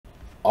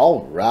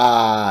All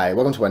right,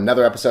 welcome to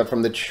another episode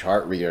from the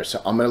Chart Reader.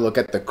 So I'm going to look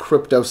at the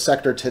crypto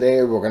sector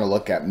today. We're going to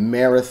look at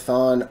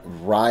Marathon,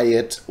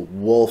 Riot,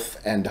 Wolf,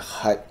 and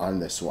Hut on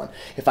this one.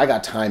 If I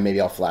got time, maybe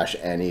I'll flash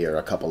any or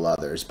a couple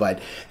others. But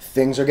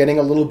things are getting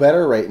a little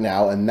better right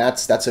now, and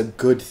that's a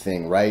good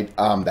thing, right?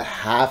 The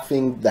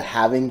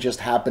halving just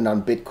happened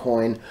on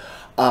Bitcoin.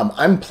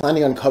 I'm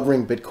planning on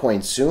covering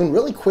Bitcoin soon.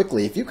 Really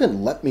quickly, if you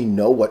can let me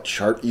know what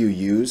chart you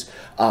use,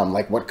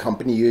 like what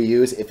company you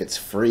use. If it's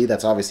free,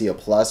 that's obviously a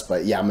plus,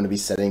 but yeah, I'm going to be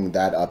setting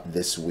that up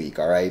this week,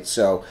 all right?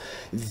 So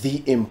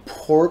the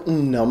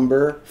important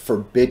number for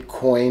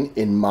Bitcoin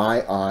in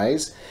my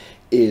eyes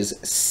is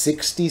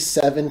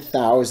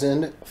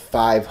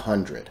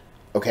 67,500,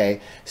 okay?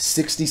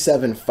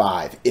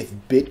 67.5. If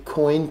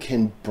Bitcoin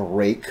can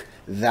break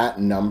that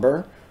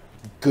number,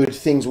 good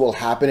things will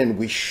happen, and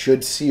we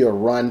should see a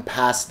run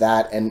past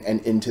that and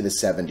into the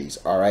 70s,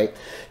 all right?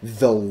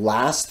 The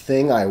last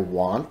thing I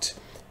want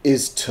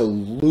is to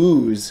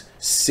lose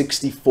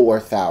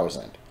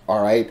 64,000,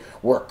 all right?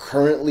 We're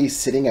currently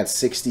sitting at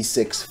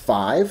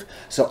 66.5,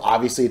 so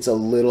obviously it's a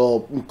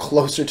little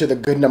closer to the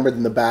good number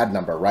than the bad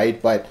number,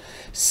 right? But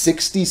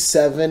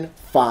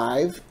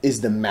 67.5 is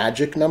the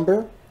magic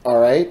number, all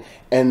right?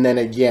 And then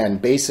again,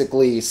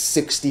 basically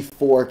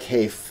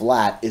 64K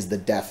flat is the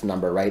death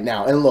number right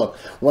now. And look,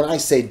 when I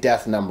say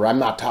death number, I'm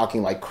not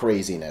talking like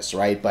craziness,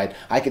 right? But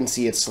I can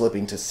see it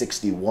slipping to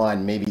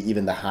 61, maybe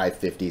even the high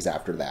 50s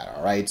after that,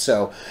 all right?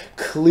 So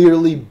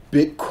clearly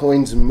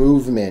Bitcoin's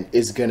movement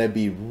is going to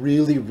be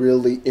really,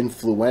 really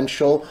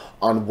influential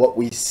on what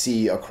we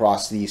see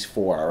across these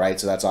four, all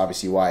right? So that's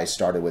obviously why I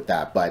started with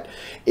that. But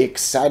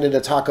excited to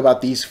talk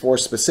about these four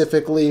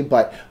specifically.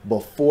 But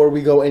before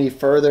we go any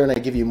further and I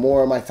give you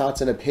more of my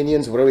thoughts and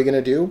opinions, what are we going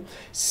to do?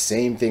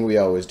 Same thing we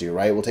always do,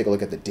 right? We'll take a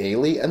look at the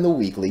daily and the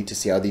weekly to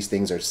see how these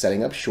things are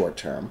setting up short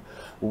term.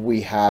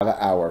 We have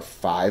our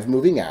 5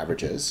 moving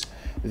averages.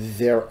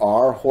 There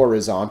are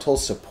horizontal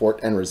support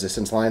and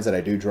resistance lines that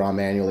I do draw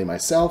manually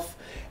myself.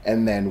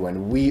 And then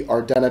when we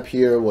are done up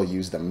here, we'll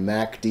use the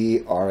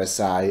MACD,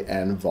 RSI,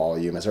 and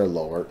volume as our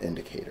lower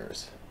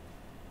indicators.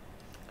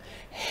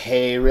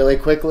 Hey, really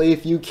quickly,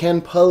 if you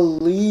can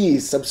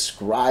please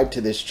subscribe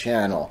to this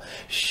channel,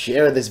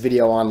 share this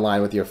video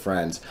online with your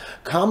friends,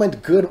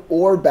 comment good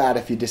or bad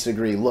if you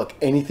disagree. Look,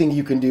 anything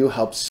you can do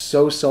helps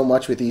so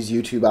much with these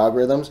YouTube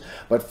algorithms,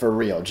 but for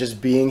real,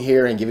 just being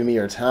here and giving me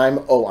your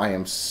time, oh, I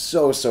am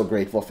so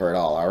grateful for it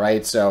all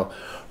right? So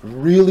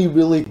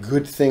really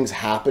good things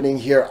happening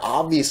here.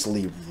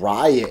 Obviously,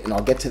 Riot, and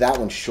I'll get to that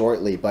one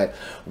shortly, but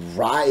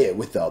Riot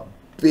with a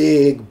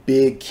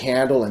big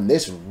candle, and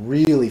this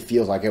really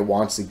feels like it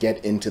wants to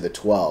get into the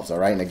 12s, all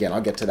right? And again, I'll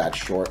get to that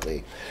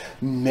shortly.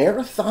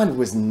 Marathon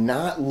was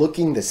not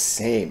looking the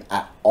same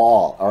at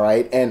all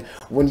right? And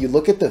when you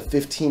look at the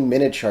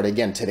 15-minute chart,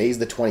 again, today's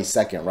the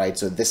 22nd, right?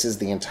 So this is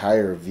the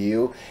entire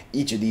view.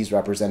 Each of these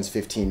represents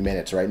 15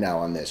 minutes right now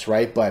on this,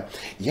 right? But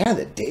yeah,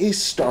 the day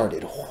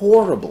started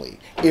horribly.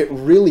 It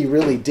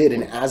really did.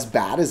 And as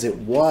bad as it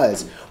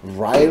was,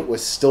 Riot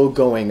was still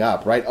going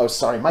up, right? Oh,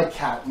 sorry, my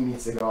cat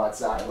needs to go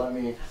outside. What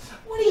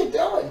are you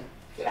doing?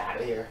 Get out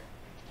of here.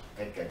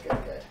 Good.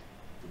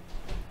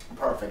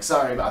 Perfect.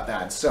 Sorry about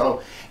that.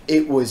 So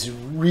it was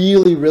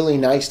really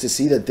nice to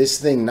see that this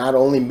thing not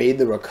only made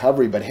the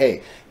recovery, but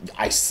hey,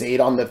 I say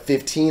it on the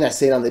 15, I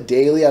say it on the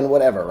daily, on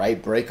whatever,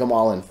 right? Break them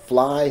all and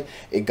fly.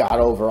 It got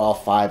over all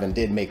 5 and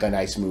did make a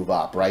nice move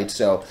up, right?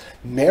 So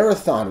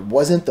Marathon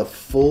wasn't the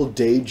full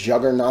day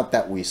juggernaut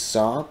that we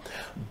saw,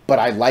 but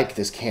I like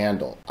this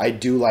candle. I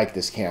do like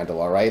this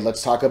candle, all right?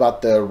 Let's talk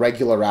about the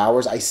regular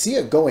hours. I see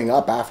it going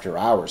up after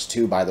hours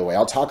too, by the way.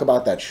 I'll talk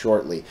about that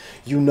shortly.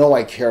 You know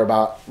I care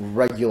about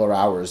regular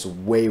hours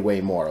way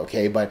more,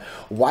 okay? But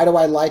why do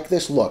I like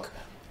this? Look,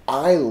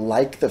 I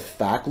like the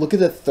fact, look at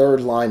the third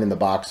line in the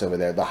box over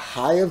there. The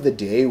high of the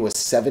day was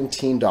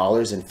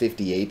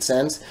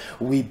 $17.58.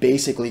 We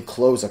basically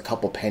close a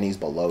couple pennies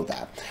below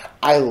that.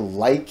 I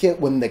like it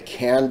when the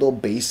candle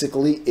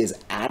basically is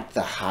at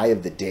the high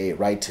of the day,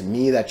 right? To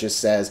me, that just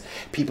says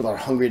people are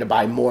hungry to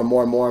buy more,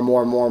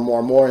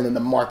 and then the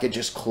market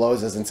just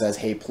closes and says,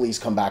 hey, please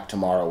come back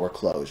tomorrow, we're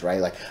closed, right?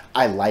 Like,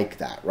 I like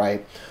that,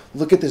 right?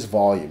 Look at this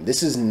volume.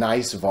 This is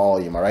nice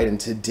volume, all right? And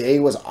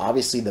today was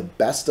obviously the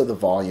best of the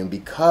volume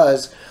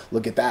because,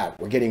 look at that,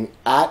 we're getting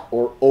at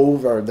or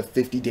over the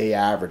 50-day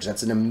average.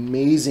 That's an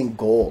amazing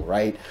goal,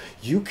 right?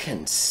 You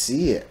can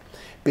see it.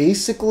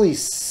 Basically,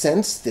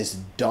 since this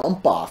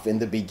dump off in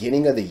the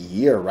beginning of the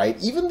year, right,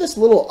 even this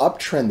little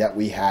uptrend that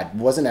we had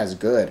wasn't as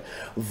good.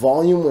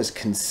 Volume was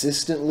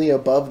consistently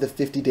above the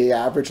 50-day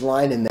average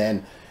line, and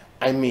then,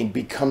 I mean,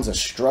 becomes a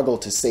struggle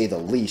to say the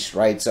least,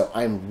 right? So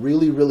I'm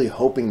really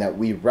hoping that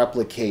we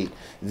replicate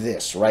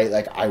this, right?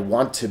 Like, I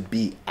want to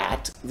be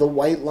at the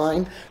white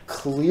line.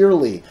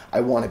 Clearly,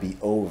 I want to be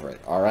over it,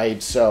 all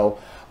right? So,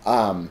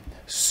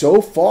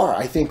 So far,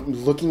 I think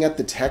looking at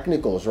the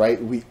technicals,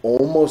 right, we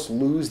almost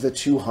lose the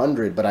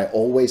 200, but I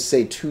always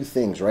say two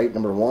things, right?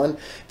 Number one,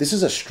 this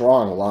is a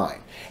strong line.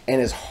 And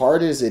as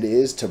hard as it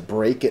is to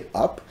break it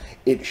up,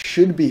 it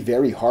should be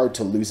very hard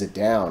to lose it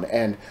down.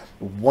 And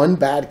one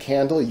bad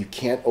candle, you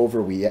can't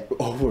overreact,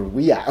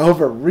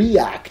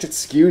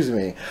 excuse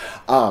me.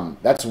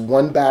 That's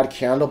one bad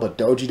candle, but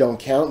doji don't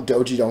count,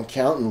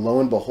 and lo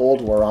and behold,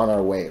 we're on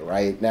our way,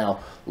 right? Now,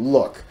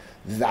 look.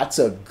 That's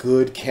a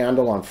good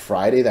candle on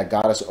Friday that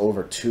got us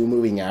over 2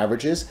 moving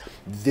averages.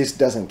 This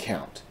doesn't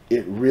count.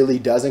 It really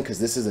doesn't, because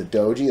this is a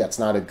doji. That's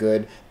not a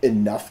good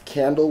enough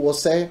candle, we'll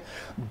say.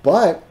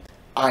 But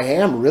I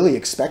am really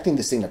expecting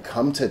this thing to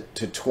come to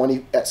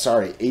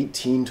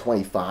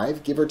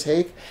 1825, give or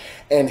take.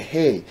 And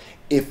hey,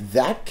 if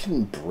that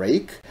can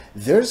break,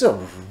 there's a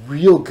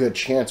real good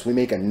chance we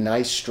make a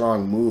nice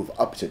strong move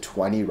up to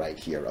 20 right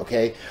here,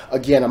 okay?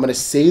 Again, I'm going to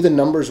say the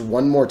numbers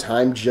one more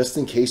time just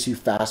in case you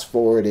fast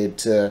forwarded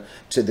to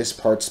this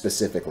part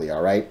specifically,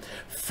 all right?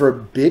 For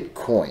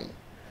Bitcoin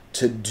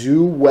to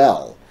do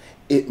well,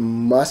 it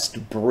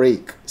must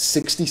break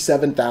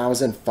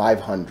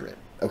 67,500.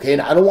 Okay,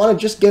 and I don't want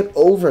to just get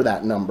over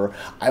that number.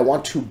 I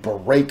want to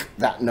break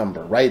that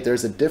number, right?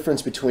 There's a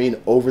difference between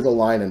over the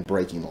line and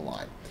breaking the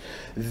line.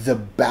 The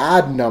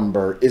bad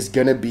number is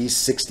going to be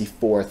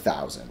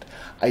 64,000.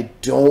 I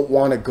don't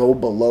want to go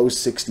below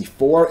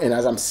 64. And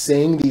as I'm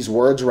saying these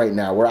words right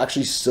now, we're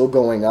actually still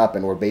going up,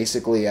 and we're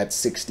basically at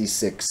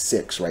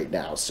 66.6 right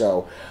now.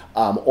 So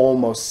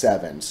almost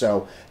 7.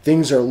 So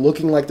things are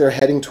looking like they're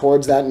heading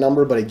towards that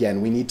number. But again,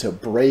 we need to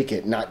break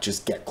it, not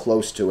just get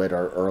close to it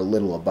or a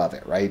little above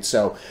it, right?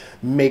 So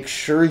make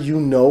sure you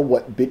know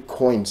what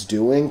Bitcoin's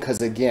doing.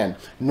 Because again,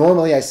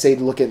 normally I say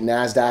look at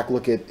NASDAQ,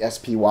 look at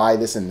SPY,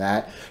 this and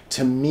that.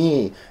 To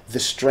me, the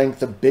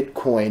strength of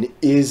Bitcoin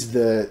is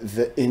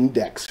the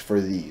index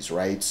for these,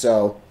 right?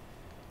 So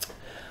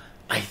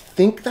I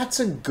think that's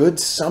a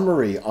good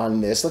summary on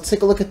this. Let's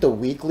take a look at the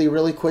weekly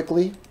really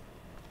quickly.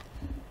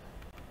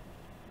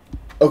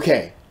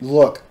 Okay,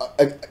 look,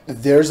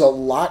 there's a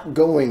lot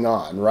going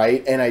on,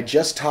 right? And I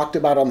just talked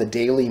about on the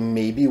daily,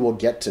 maybe we'll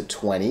get to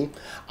 20.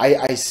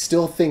 I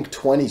still think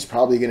 20 is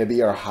probably going to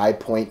be our high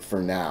point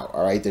for now,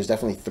 all right? There's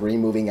definitely 3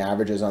 moving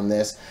averages on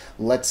this.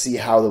 Let's see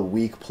how the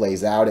week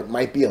plays out. It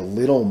might be a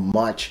little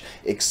much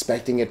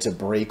expecting it to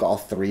break all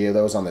 3 of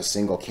those on the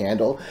single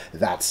candle.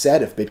 That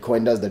said, if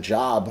Bitcoin does the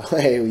job,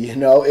 hey, you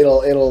know,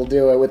 it'll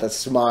do it with a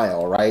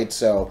smile, right?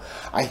 So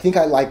I think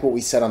I like what we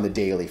said on the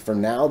daily. For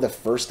now, the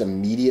first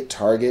immediate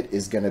target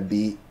is going to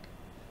be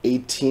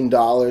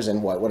 $18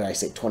 and what did I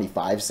say,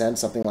 25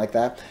 cents, something like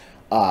that.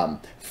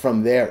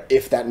 From there,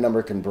 if that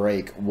number can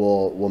break,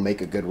 we'll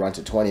make a good run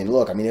to 20. And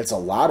look, I mean, it's a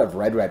lot of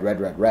red.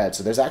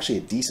 So there's actually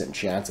a decent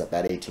chance that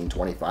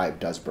 1825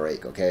 does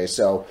break. Okay,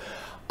 so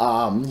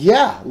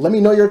yeah, let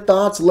me know your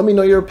thoughts. Let me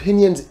know your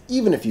opinions,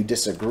 even if you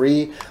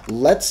disagree.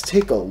 Let's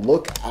take a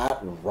look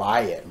at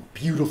RIOT.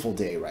 Beautiful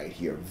day right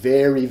here.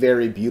 Very,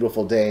 very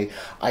beautiful day.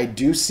 I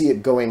do see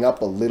it going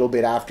up a little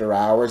bit after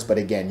hours, but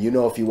again, you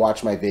know, if you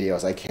watch my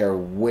videos, I care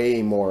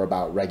way more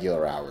about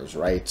regular hours,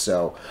 right?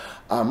 So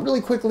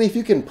really quickly, if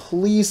you can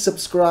please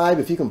subscribe,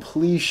 if you can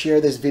please share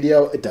this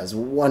video, it does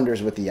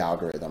wonders with the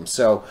algorithm.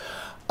 So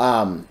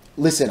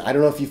listen, I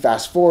don't know if you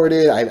fast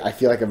forwarded. I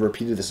feel like I've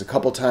repeated this a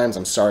couple times.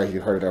 I'm sorry if you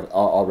heard it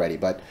already,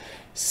 but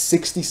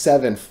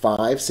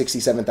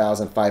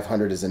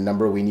 67,500 is a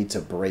number we need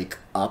to break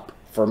up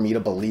for me to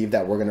believe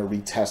that we're going to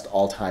retest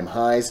all-time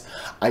highs.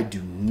 I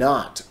do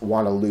not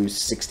want to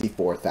lose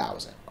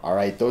 64,000. All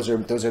right, those are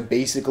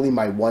basically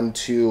my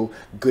 1-2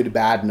 good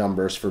bad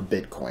numbers for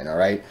Bitcoin. All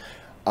right.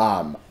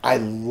 I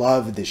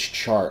love this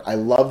chart. I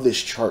love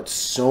this chart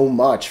so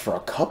much for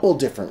a couple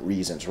different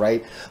reasons,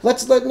 right?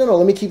 Let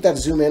me keep that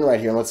zoom in right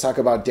here and let's talk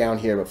about down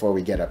here before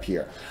we get up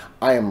here.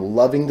 I am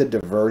loving the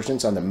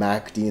divergence on the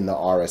MACD and the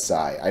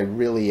RSI. I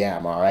really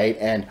am, all right?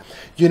 And,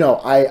 you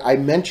know, I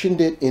mentioned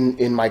it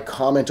in my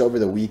comment over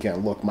the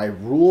weekend. Look, my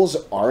rules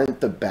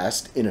aren't the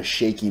best in a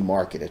shaky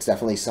market. It's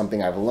definitely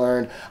something I've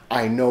learned.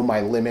 I know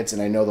my limits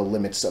and I know the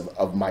limits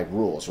of my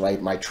rules,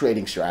 right? My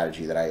trading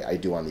strategy that I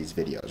do on these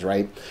videos,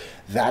 right?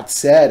 That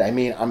said, I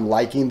mean, I'm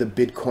liking the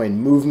Bitcoin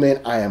movement.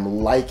 I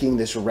am liking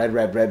this red.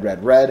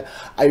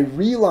 I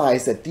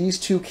realize that these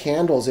two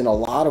candles in a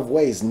lot of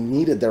ways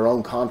needed their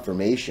own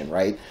confirmation,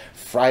 right?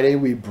 Friday,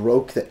 we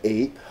broke the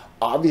 8.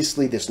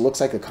 Obviously, this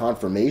looks like a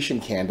confirmation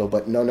candle,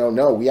 but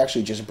no. We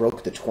actually just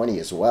broke the 20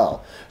 as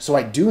well. So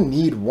I do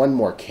need one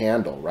more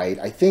candle, right?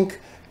 I think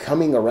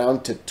coming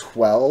around to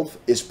 12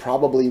 is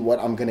probably what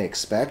I'm going to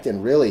expect.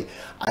 And really,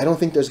 I don't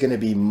think there's going to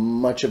be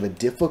much of a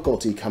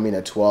difficulty coming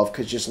at 12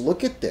 because just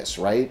look at this,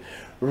 right?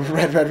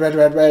 Red,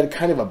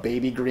 kind of a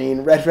baby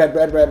green.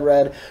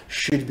 Red,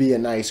 should be a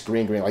nice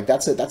green. Like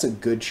that's a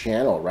good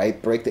channel, right?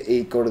 Break the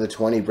 8, go to the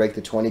 20, break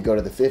the 20, go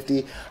to the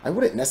 50. I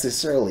wouldn't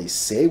necessarily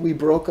say we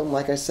broke them.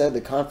 Like I said, the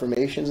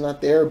confirmation's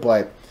not there,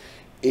 but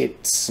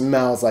it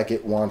smells like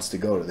it wants to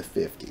go to the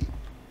 50.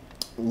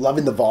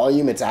 Loving the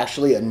volume. It's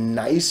actually a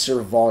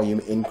nicer volume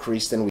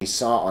increase than we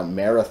saw on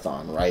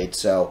Marathon, right?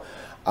 So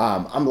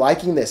I'm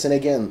liking this. And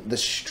again, the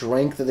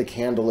strength of the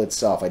candle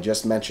itself, I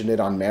just mentioned it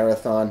on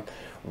Marathon.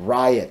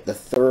 RIOT, the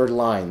third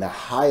line, the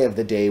high of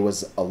the day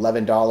was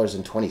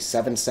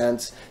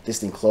 $11.27. This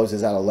thing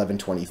closes at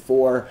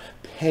 $11.24.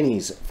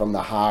 Pennies from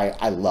the high.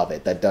 I love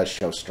it. That does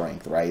show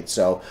strength, right?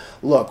 So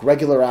look,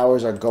 regular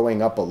hours are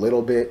going up a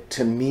little bit.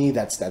 To me,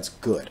 that's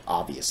good,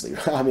 obviously.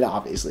 I mean,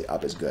 obviously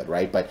up is good,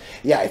 right? But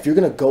yeah, if you're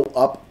going to go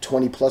up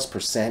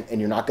 20+%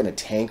 and you're not going to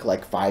tank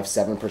like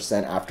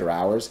 5-7% after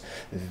hours,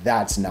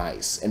 that's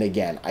nice. And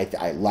again,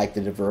 I like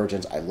the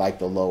divergence. I like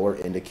the lower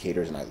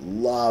indicators, and I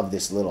love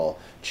this little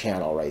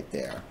channel right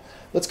there.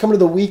 Let's come to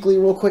the weekly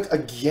real quick.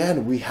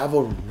 Again, we have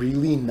a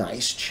really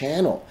nice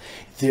channel.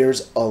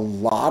 There's a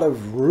lot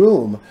of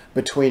room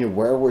between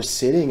where we're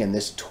sitting and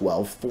this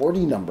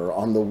 1240 number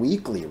on the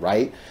weekly,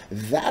 right?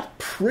 That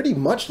pretty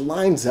much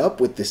lines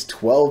up with this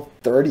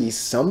 1230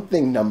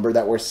 something number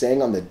that we're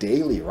saying on the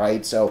daily,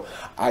 right? So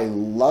I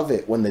love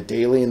it when the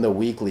daily and the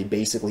weekly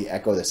basically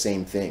echo the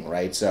same thing,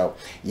 right? So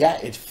yeah,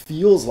 it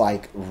feels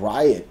like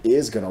RIOT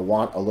is going to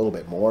want a little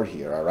bit more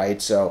here, all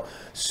right? So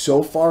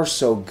far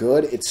so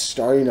good. It's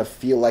starting to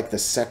feel like the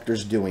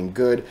sector's doing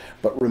good,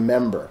 but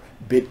remember,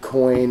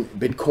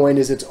 Bitcoin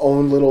is its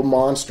own little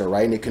monster,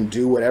 right? And it can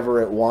do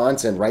whatever it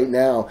wants. And right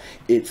now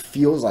it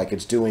feels like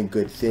it's doing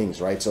good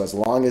things, right? So as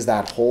long as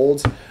that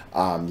holds,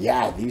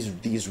 yeah,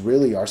 these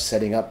really are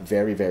setting up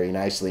very, very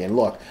nicely. And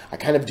look, I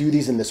kind of do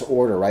these in this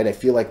order, right? I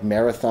feel like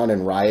Marathon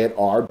and RIOT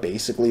are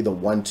basically the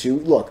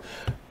 1-2. Look,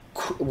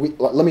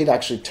 let me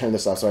actually turn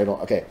this off so I don't,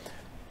 okay.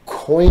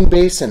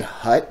 Coinbase and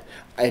Hut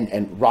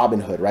and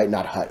Robinhood, right?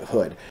 Not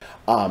Hood.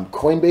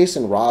 Coinbase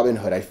and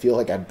Robinhood, I feel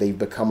like they've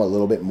become a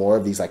little bit more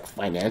of these like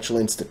financial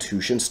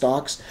institution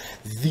stocks.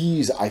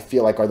 These I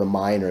feel like are the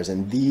miners,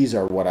 and these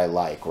are what I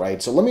like, right?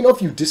 So let me know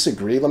if you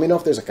disagree. Let me know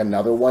if there's like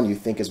another one you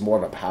think is more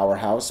of a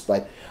powerhouse,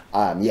 but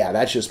yeah,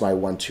 that's just my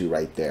 1-2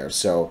 right there.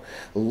 So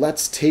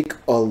let's take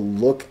a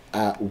look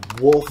at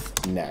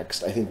WULF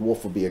next. I think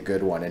WULF will be a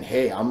good one. And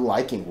hey, I'm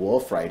liking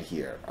WULF right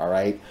here, all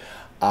right?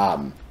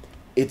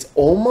 It's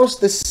almost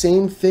the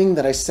same thing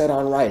that I said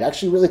on RIOT.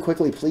 Actually, really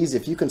quickly, please,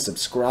 if you can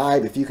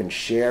subscribe, if you can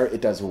share,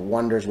 it does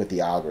wonders with the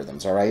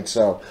algorithms, all right?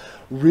 So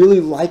really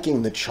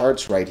liking the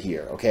charts right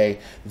here, okay?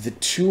 The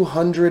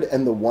 200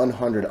 and the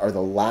 100 are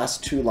the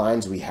last two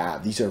lines we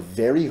have. These are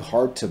very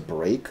hard to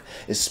break,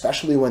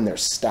 especially when they're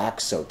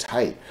stacked so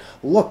tight.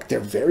 Look, they're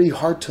very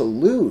hard to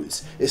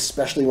lose,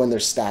 especially when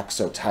they're stacked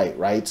so tight,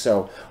 right?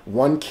 So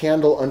one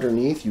candle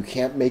underneath, you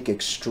can't make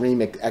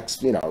extreme,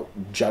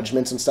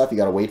 judgments and stuff. You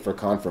got to wait for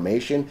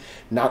confirmation.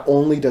 Not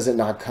only does it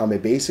not come,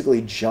 it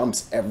basically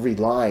jumps every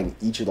line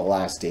each of the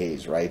last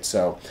days, right?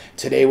 So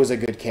today was a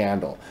good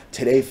candle.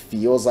 Today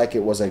feels like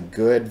it was a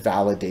good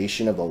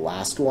validation of the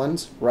last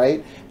ones,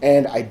 right?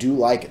 And I do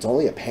like, it's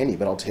only a penny,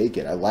 but I'll take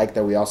it. I like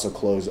that we also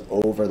close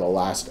over the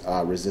last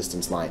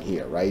resistance line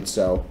here, right?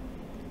 So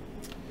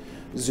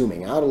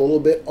zooming out a little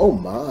bit, oh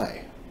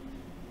my.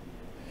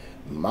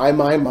 My,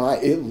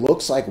 it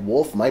looks like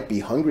WULF might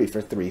be hungry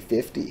for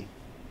 350.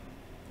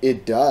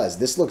 It does.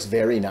 This looks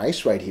very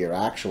nice right here,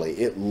 actually.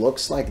 It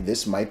looks like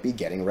this might be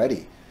getting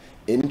ready.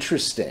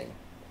 Interesting.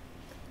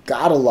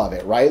 Gotta love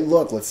it, right?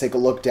 Look, let's take a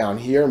look down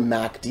here.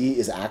 MACD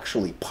is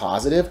actually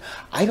positive.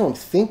 I don't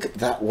think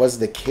that was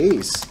the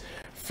case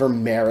for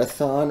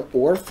Marathon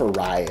or for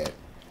RIOT.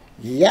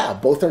 Yeah,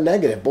 both are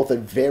negative. Both are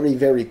very,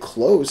 very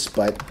close,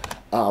 but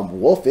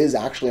WULF is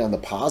actually on the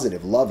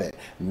positive. Love it.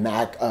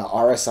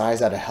 RSI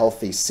is at a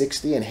healthy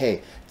 60, and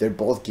hey, they're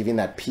both giving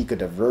that peak of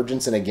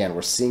divergence. And again,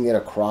 we're seeing it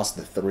across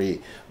the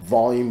three.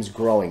 Volumes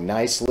growing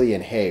nicely,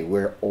 and hey,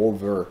 we're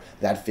over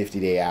that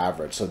 50-day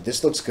average. So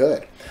this looks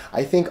good.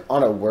 I think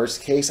on a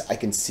worst case, I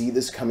can see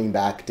this coming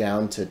back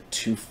down to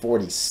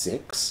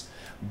 246.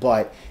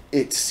 But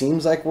it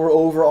seems like we're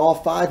over all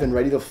five and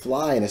ready to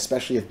fly, and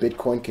especially if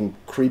Bitcoin can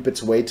creep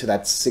its way to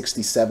that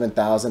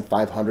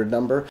 67,500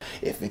 number,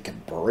 if it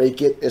can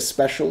break it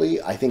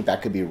especially, I think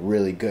that could be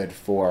really good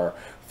for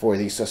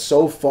these.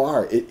 So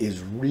far, it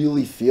is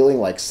really feeling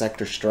like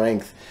sector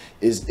strength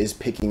is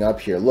picking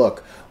up here.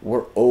 Look,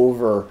 we're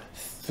over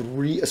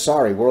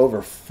we're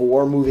over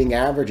 4 moving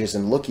averages,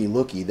 and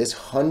looky, this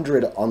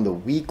 100 on the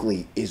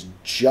weekly is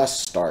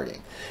just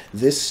starting.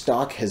 This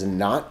stock has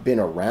not been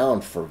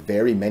around for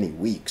very many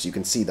weeks. You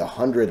can see the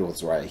 100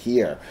 was right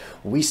here.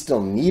 We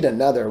still need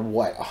another,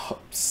 what,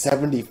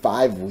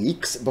 75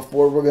 weeks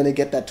before we're going to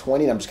get that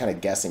 20. And I'm just kind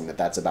of guessing that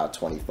that's about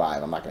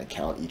 25. I'm not going to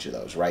count each of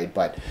those, right?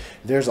 But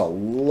there's a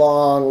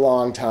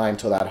long time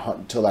till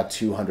that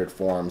 200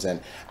 forms. And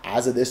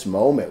as of this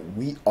moment,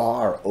 we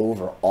are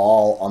over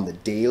all on the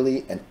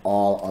daily and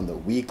all on the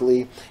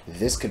weekly.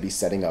 This could be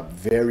setting up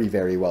very,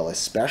 very well,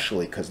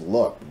 especially because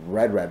look,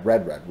 red,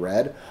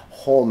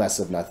 whole mess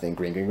of nothing,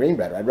 green,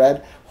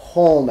 red,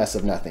 whole mess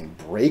of nothing.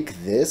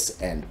 Break this,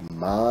 and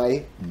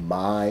my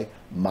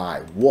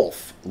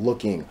WULF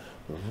looking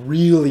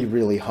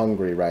really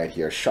hungry right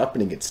here,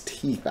 sharpening its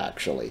teeth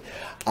actually.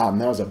 That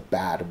was a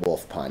bad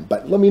WULF pun,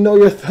 but let me know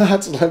your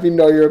thoughts, let me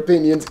know your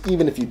opinions,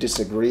 even if you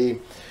disagree.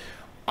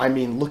 I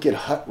mean, look at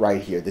Hut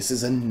right here. This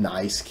is a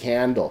nice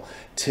candle.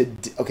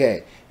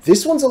 Okay,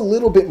 This one's a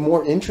little bit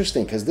more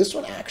interesting because this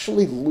one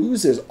actually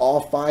loses all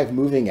 5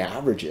 moving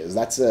averages.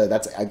 That's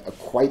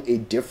quite a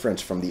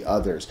difference from the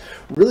others.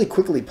 Really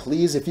quickly,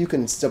 please, if you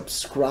can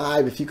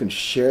subscribe, if you can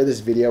share this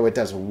video, it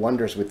does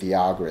wonders with the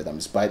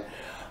algorithms. But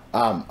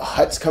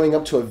HUT's coming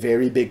up to a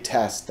very big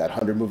test, that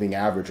 100 moving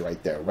average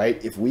right there,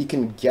 right? If we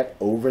can get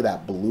over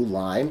that blue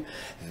line,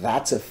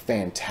 that's a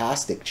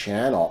fantastic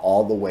channel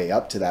all the way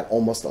up to that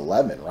almost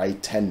 11, right?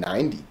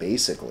 1090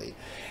 basically.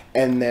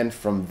 And then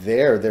from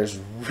there, there's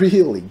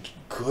really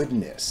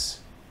goodness.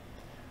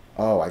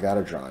 Oh, I got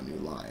to draw a new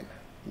line.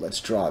 Let's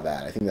draw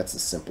that. I think that's the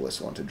simplest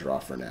one to draw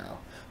for now.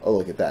 Oh,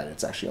 look at that.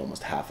 It's actually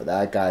almost half of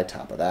that guy,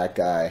 top of that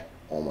guy.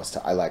 Almost,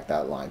 I like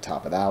that line,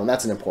 top of that one.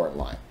 That's an important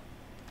line.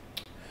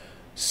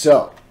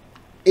 So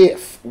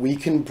if we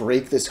can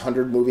break this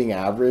 100 moving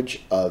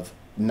average of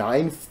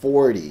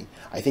 940,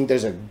 I think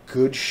there's a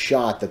good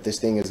shot that this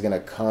thing is going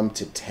to come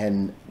to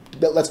 10,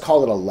 but let's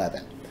call it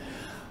 11.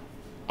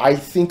 I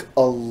think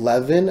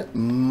 11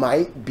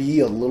 might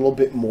be a little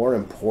bit more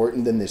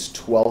important than this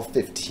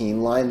 12-15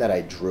 line that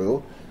I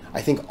drew.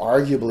 I think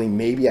arguably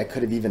maybe I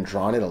could have even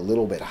drawn it a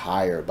little bit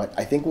higher, but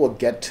I think we'll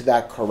get to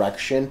that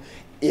correction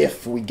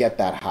if we get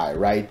that high,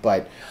 right?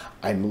 But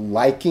I'm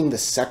liking the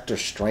sector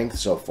strength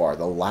so far.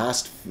 The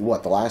last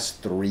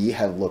 3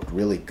 have looked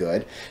really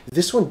good.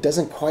 This one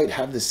doesn't quite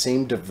have the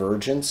same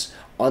divergence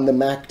on the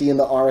MACD and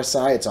the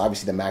RSI. It's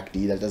obviously the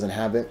MACD that doesn't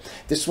have it.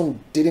 This one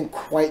didn't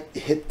quite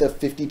hit the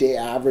 50-day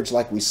average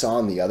like we saw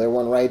in the other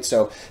one, right?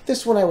 So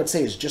this one I would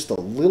say is just a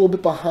little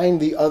bit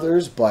behind the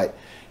others, but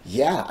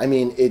yeah, I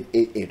mean,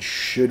 it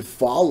should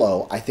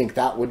follow. I think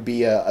that would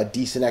be a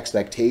decent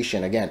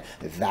expectation. Again,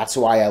 that's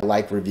why I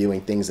like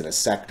reviewing things in a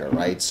sector,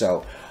 right?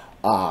 So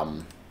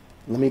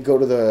let me go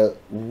to the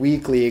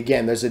weekly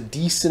again. There's a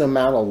decent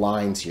amount of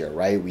lines here,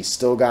 right? We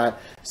still got,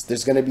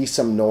 there's going to be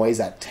some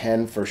noise at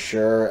 10 for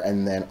sure,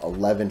 and then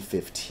 11,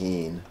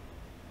 15,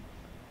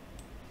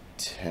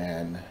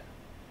 10.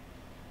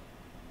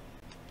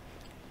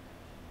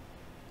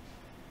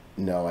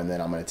 No, and then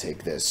I'm going to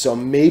take this. So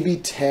maybe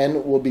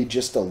 10 will be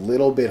just a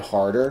little bit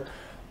harder.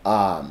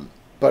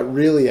 But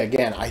really,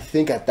 again, I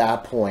think at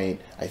that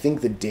point, I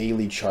think the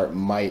daily chart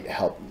might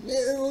help.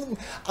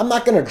 I'm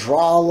not going to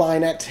draw a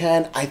line at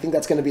 10. I think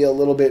that's going to be a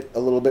little bit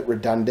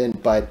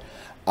redundant. But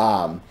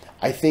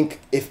I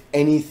think if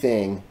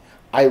anything,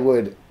 I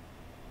would.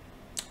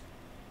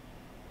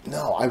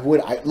 No, I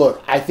would.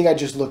 Look, I think I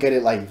just look at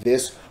it like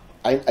this.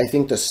 I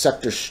think the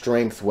sector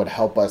strength would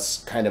help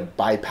us kind of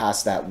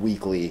bypass that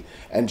weekly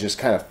and just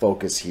kind of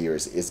focus here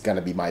is going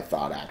to be my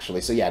thought,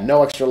 actually. So yeah,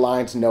 no extra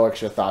lines, no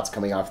extra thoughts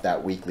coming off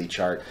that weekly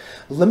chart.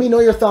 Let me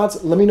know your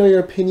thoughts. Let me know your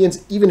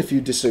opinions. Even if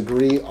you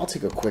disagree, I'll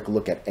take a quick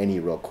look at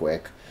any real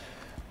quick.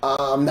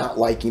 I'm not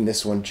liking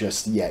this one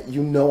just yet.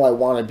 You know I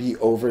want to be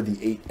over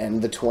the 8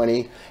 and the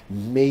 20.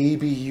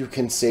 Maybe you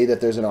can say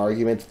that there's an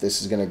argument that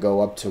this is going to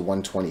go up to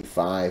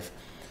 125.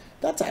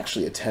 That's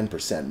actually a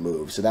 10%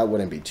 move, so that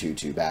wouldn't be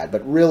too bad.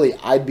 But really,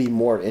 I'd be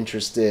more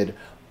interested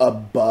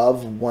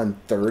above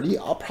 130.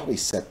 I'll probably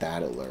set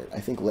that alert. I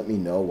think let me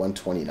know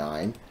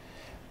 129.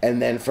 And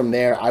then from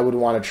there, I would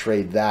want to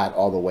trade that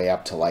all the way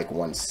up to like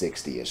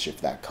 160-ish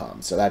if that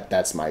comes. So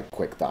that's my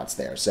quick thoughts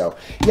there. So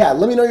yeah,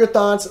 let me know your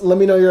thoughts. Let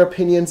me know your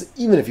opinions.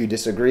 Even if you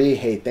disagree,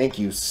 hey, thank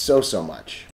you so much.